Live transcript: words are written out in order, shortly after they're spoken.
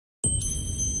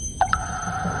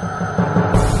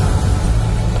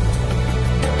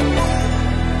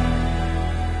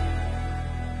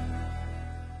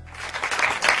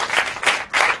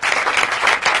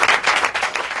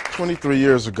23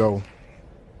 years ago,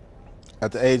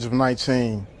 at the age of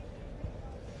 19,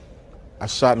 I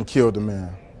shot and killed a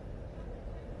man.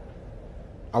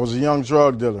 I was a young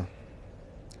drug dealer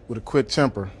with a quick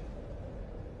temper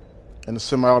and a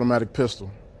semi-automatic pistol.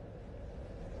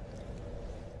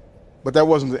 But that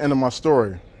wasn't the end of my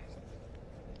story.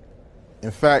 In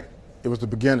fact, it was the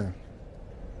beginning.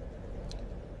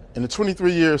 In the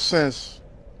 23 years since,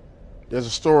 there's a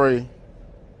story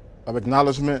of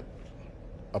acknowledgement,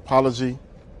 apology,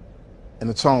 and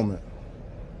atonement.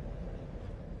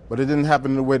 But it didn't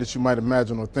happen in the way that you might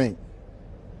imagine or think.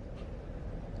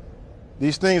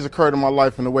 These things occurred in my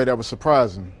life in a way that was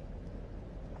surprising,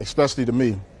 especially to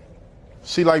me.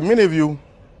 See, like many of you,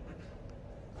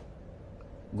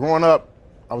 growing up,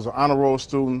 I was an honor roll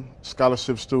student,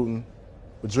 scholarship student,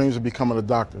 with dreams of becoming a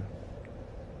doctor.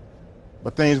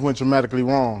 But things went dramatically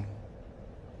wrong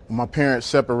when my parents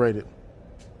separated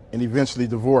and eventually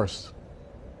divorced.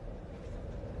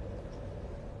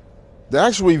 The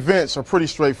actual events are pretty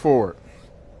straightforward.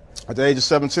 At the age of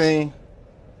 17,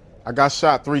 I got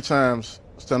shot 3 times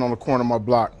standing on the corner of my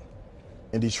block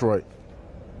in Detroit.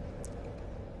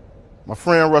 My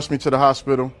friend rushed me to the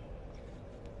hospital.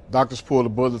 Doctors pulled the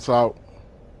bullets out,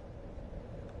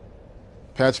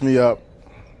 patched me up,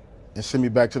 and sent me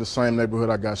back to the same neighborhood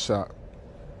I got shot.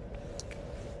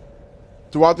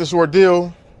 Throughout this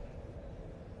ordeal,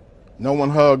 no one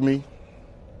hugged me,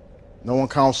 no one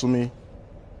counseled me,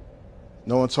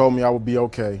 no one told me I would be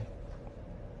okay.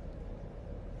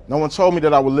 No one told me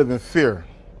that I would live in fear,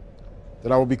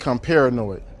 that I would become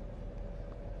paranoid,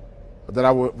 or that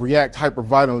I would react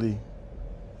hyperviolently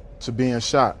to being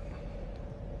shot.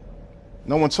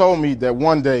 No one told me that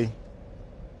one day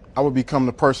I would become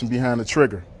the person behind the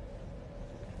trigger.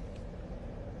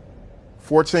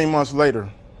 14 months later,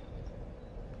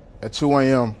 at 2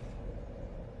 a.m.,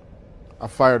 I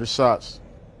fired the shots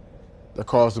that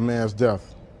caused the man's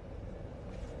death.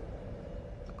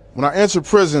 When I entered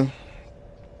prison,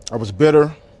 I was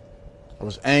bitter, I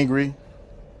was angry,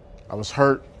 I was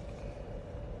hurt.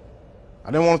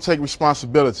 I didn't want to take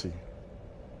responsibility.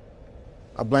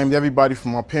 I blamed everybody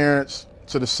from my parents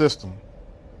to the system.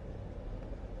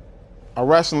 I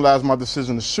rationalized my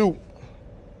decision to shoot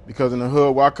because in the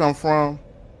hood where I come from,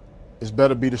 it's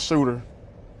better be the shooter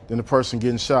than the person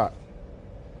getting shot.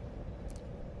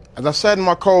 As I sat in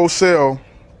my cold cell,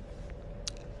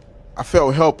 I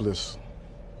felt helpless,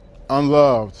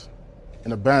 unloved,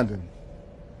 and abandoned.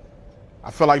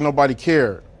 I felt like nobody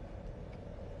cared.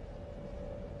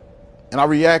 And I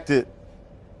reacted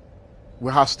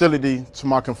with hostility to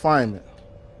my confinement.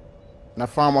 And I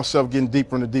found myself getting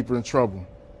deeper and deeper in trouble.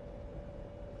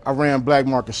 I ran black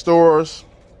market stores,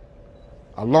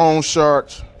 I loan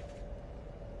sharked,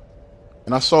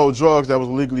 and I sold drugs that was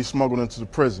illegally smuggled into the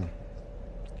prison.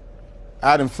 I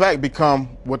had in fact become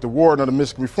what the warden of the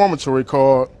Michigan Reformatory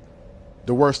called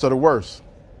the worst of the worst.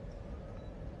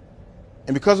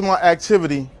 And because of my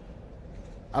activity,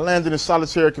 I landed in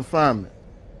solitary confinement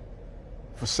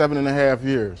for 7.5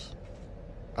 years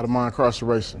out of my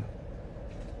incarceration.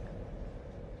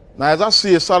 Now, as I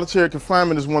see it, solitary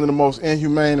confinement is one of the most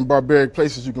inhumane and barbaric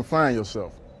places you can find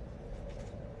yourself.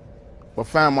 But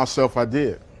find myself, I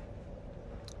did.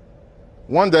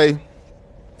 One day,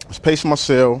 I was pacing my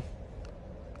cell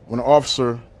when an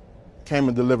officer came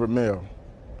and delivered mail.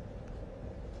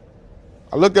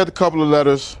 I looked at a couple of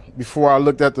letters before I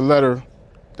looked at the letter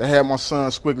that had my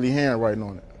son's squiggly handwriting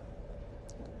on it.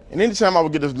 And anytime I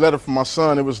would get this letter from my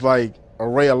son, it was like a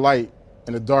ray of light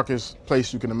in the darkest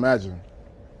place you can imagine.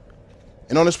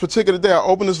 And on this particular day, I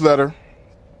opened this letter,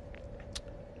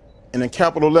 and in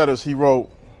capital letters, he wrote,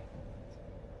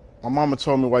 "My mama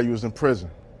told me while you was in prison.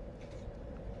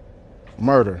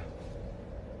 Murder."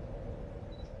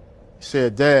 He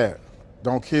said, "Dad,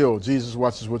 don't kill. Jesus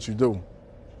watches what you do.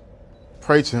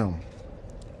 Pray to him."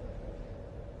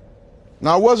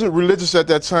 Now, I wasn't religious at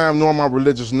that time, nor am I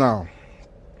religious now.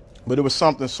 But it was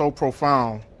something so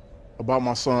profound about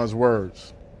my son's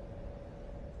words.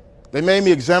 They made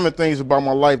me examine things about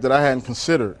my life that I hadn't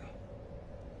considered.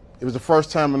 It was the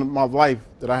first time in my life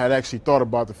that I had actually thought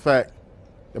about the fact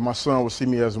that my son would see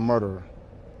me as a murderer.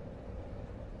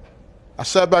 I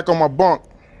sat back on my bunk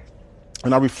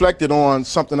and I reflected on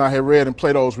something I had read in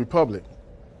Plato's Republic,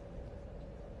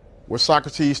 where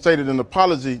Socrates stated an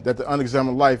apology that the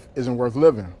unexamined life isn't worth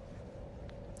living.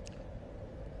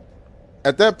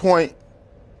 At that point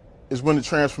is when the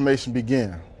transformation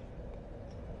began.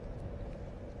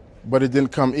 But it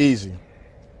didn't come easy.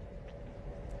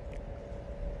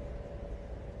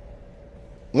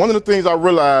 One of the things I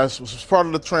realized was part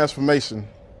of the transformation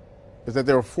is that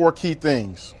there were 4 key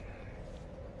things.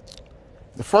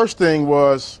 The first thing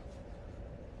was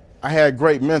I had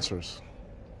great mentors.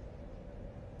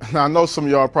 Now, I know some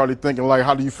of y'all are probably thinking, like,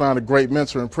 how do you find a great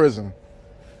mentor in prison?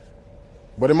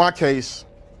 But in my case,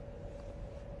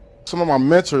 some of my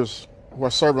mentors who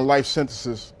are serving life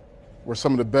sentences were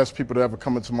some of the best people to ever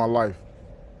come into my life,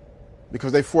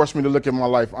 because they forced me to look at my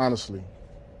life honestly.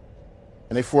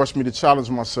 And they forced me to challenge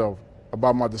myself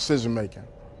about my decision making.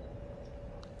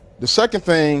 The second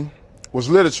thing was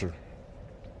literature.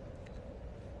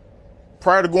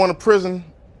 Prior to going to prison,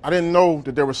 I didn't know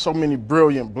that there were so many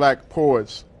brilliant black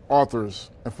poets, authors,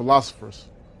 and philosophers.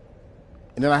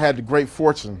 And then I had the great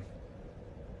fortune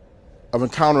of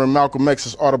encountering Malcolm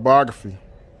X's autobiography.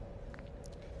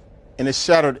 And it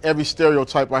shattered every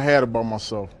stereotype I had about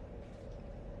myself.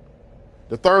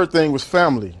 The third thing was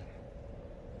family.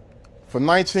 For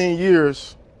 19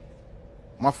 years,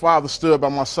 my father stood by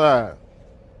my side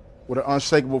with an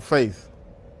unshakable faith,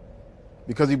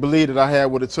 because he believed that I had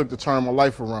what it took to turn my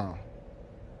life around.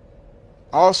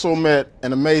 I also met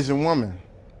an amazing woman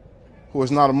who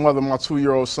is now the mother of my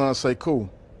 2-year-old son, Sekou.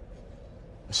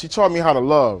 She taught me how to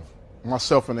love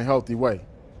myself in a healthy way.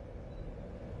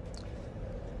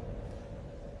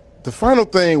 The final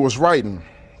thing was writing.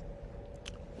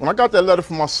 When I got that letter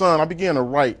from my son, I began to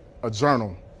write a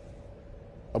journal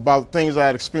about things I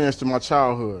had experienced in my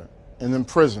childhood and in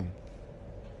prison.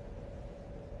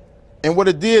 And what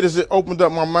it did is it opened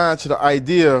up my mind to the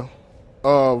idea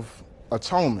of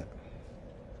atonement.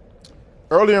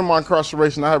 Earlier in my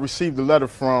incarceration, I had received a letter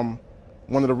from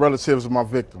one of the relatives of my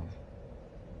victim.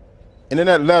 And in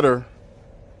that letter,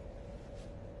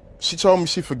 she told me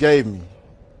she forgave me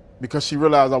because she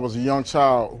realized I was a young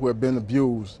child who had been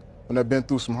abused and had been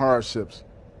through some hardships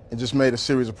and just made a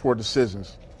series of poor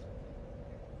decisions.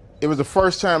 It was the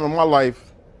first time in my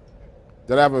life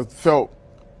that I ever felt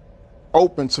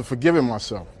open to forgiving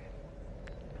myself.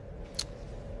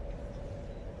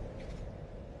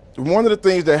 One of the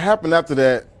things that happened after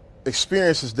that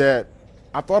experience is that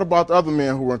I thought about the other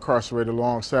men who were incarcerated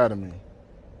alongside of me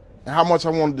and how much I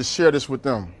wanted to share this with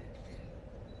them.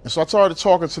 And so I started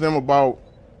talking to them about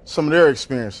some of their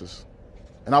experiences.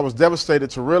 And I was devastated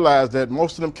to realize that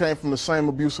most of them came from the same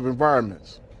abusive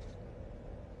environments.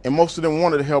 And most of them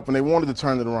wanted help and they wanted to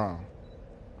turn it around.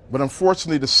 But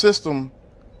unfortunately, the system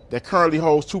that currently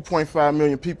holds 2.5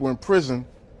 million people in prison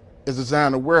is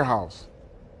designed to warehouse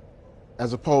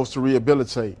as opposed to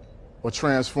rehabilitate or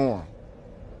transform.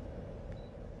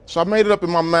 So I made it up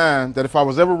in my mind that if I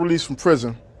was ever released from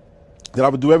prison, that I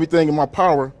would do everything in my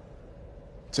power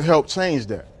to help change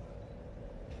that.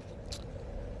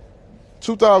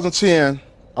 2010,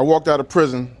 I walked out of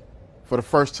prison for the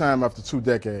first time after 2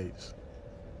 decades.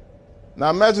 Now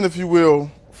imagine, if you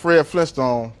will, Fred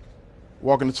Flintstone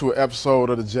walking into an episode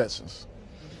of the Jetsons.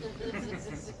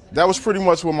 That was pretty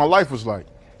much what my life was like.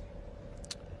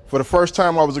 For the first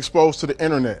time, I was exposed to the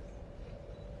internet,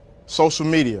 social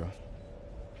media,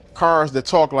 cars that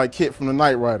talk like Kit from the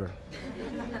Knight Rider.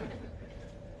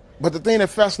 But the thing that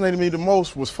fascinated me the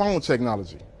most was phone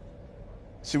technology.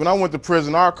 See, when I went to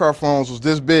prison, our car phones was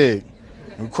this big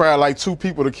and required like 2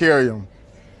 people to carry them.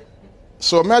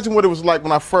 So imagine what it was like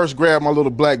when I first grabbed my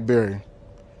little BlackBerry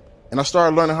and I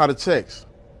started learning how to text.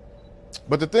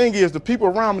 But the thing is, the people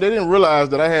around me, they didn't realize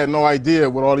that I had no idea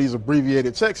what all these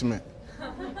abbreviated texts meant.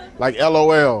 Like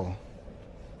LOL,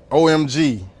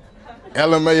 OMG,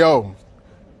 LMAO.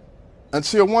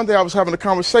 Until one day I was having a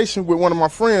conversation with one of my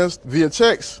friends via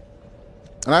text,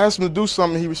 and I asked him to do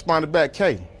something, and he responded back,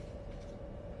 K.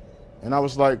 And I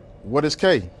was like, what is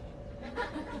K?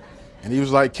 And he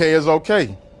was like, K is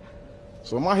okay.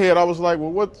 So in my head, I was like,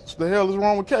 well, what the hell is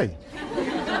wrong with K?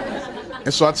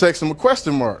 And so I texted him a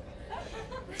question mark.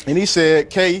 And he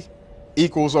said, K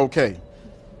equals okay.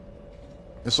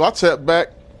 And so I tapped back,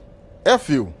 F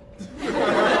you.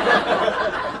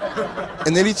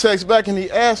 And then he texted back and he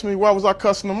asked me why was I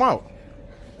cussing him out.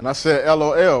 And I said,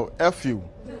 LOL, F you,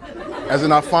 as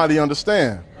in I finally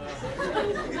understand.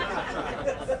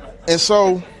 And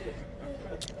so,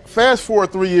 fast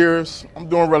forward 3 years, I'm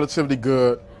doing relatively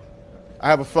good. I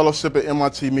have a fellowship at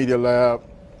MIT Media Lab.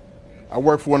 I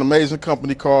work for an amazing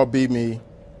company called Be Me.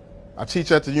 I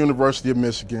teach at the University of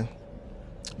Michigan.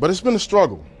 But it's been a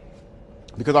struggle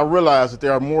because I realize that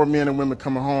there are more men and women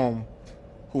coming home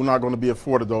who are not going to be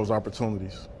afforded those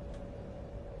opportunities.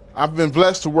 I've been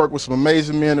blessed to work with some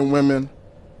amazing men and women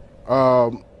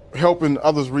helping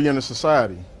others re-enter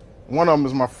society. One of them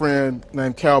is my friend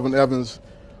named Calvin Evans.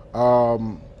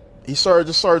 He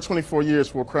just served 24 years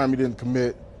for a crime he didn't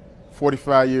commit,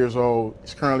 45 years old.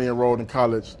 He's currently enrolled in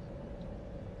college.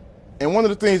 And one of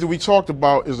the things that we talked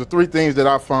about is the 3 things that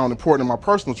I found important in my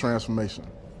personal transformation.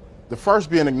 The first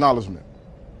being acknowledgement.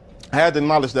 I had to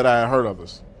acknowledge that I had hurt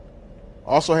others.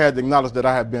 I also had to acknowledge that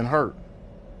I had been hurt.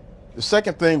 The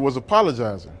second thing was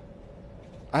apologizing.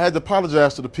 I had to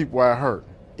apologize to the people I hurt.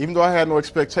 Even though I had no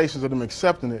expectations of them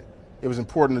accepting it, it was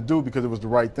important to do because it was the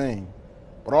right thing.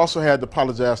 But I also had to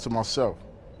apologize to myself.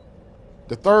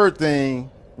 The third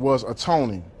thing was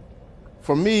atoning.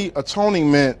 For me,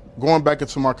 atoning meant going back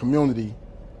into my community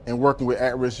and working with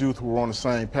at-risk youth who were on the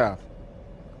same path,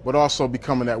 but also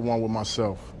becoming that one with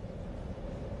myself.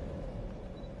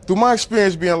 Through my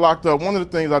experience being locked up, one of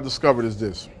the things I discovered is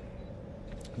this.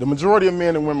 The majority of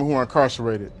men and women who are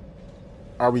incarcerated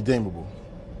are redeemable.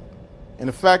 And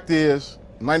the fact is,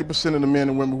 90% of the men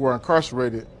and women who are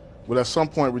incarcerated will at some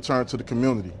point return to the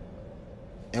community.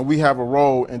 And we have a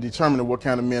role in determining what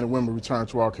kind of men and women return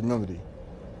to our community.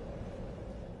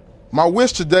 My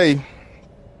wish today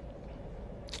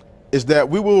is that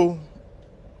we will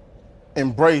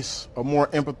embrace a more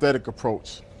empathetic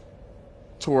approach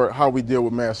toward how we deal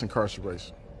with mass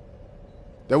incarceration.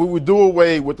 That we would do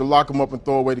away with the lock them up and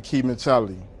throw away the key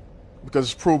mentality,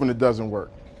 because it's proven it doesn't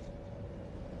work.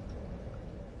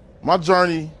 My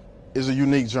journey is a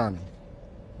unique journey,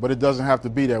 but it doesn't have to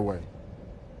be that way.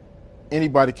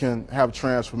 Anybody can have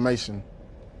transformation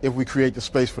if we create the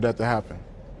space for that to happen.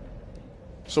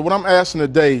 So what I'm asking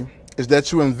today is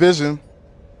that you envision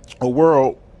a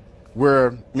world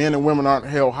where men and women aren't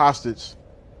held hostage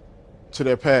to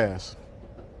their past,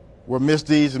 where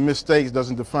misdeeds and mistakes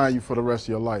doesn't define you for the rest of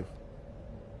your life.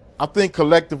 I think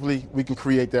collectively we can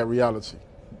create that reality,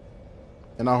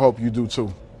 and I hope you do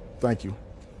too. Thank you.